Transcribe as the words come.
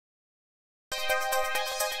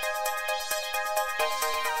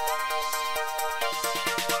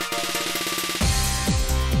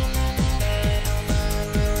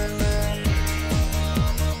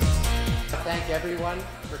everyone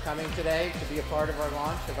for coming today to be a part of our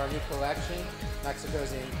launch of our new collection,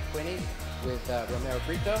 Maxi-Cosi and Quinny, with Romero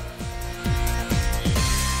Britto.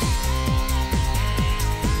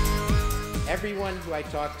 Everyone who I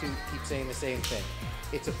talk to keeps saying the same thing.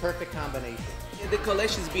 It's a perfect combination. The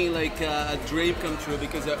collection's been like a dream come true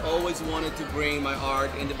because I always wanted to bring my art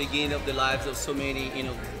in the beginning of the lives of so many,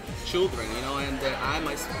 children, and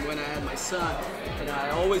when I had my son,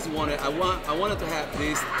 I always wanted, I wanted to have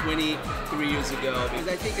this 23 years ago because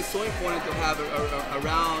I think it's so important to have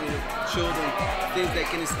around children things that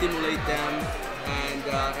can stimulate them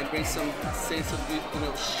and bring some sense of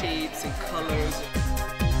shapes and colors.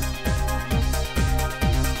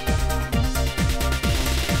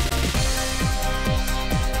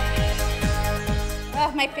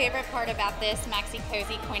 My favorite part about this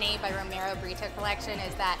Maxi-Cosi Quinny by Romero Britto collection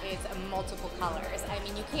is that it's multiple colors. I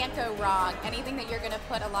mean, you can't go wrong. Anything that you're going to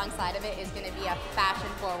put alongside of it is going to be a fashion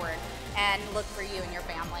forward and look for you and your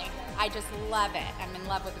family. I just love it. I'm in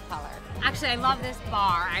love with the color. Actually, I love this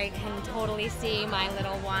bar. I can totally see my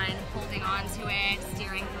little one holding on to it,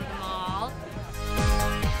 steering through the mall.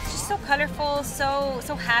 It's just so colorful,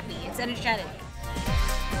 so happy. It's energetic.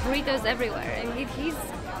 Burritos everywhere, and he's,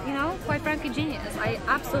 quite frankly, genius. I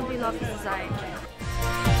absolutely love his design.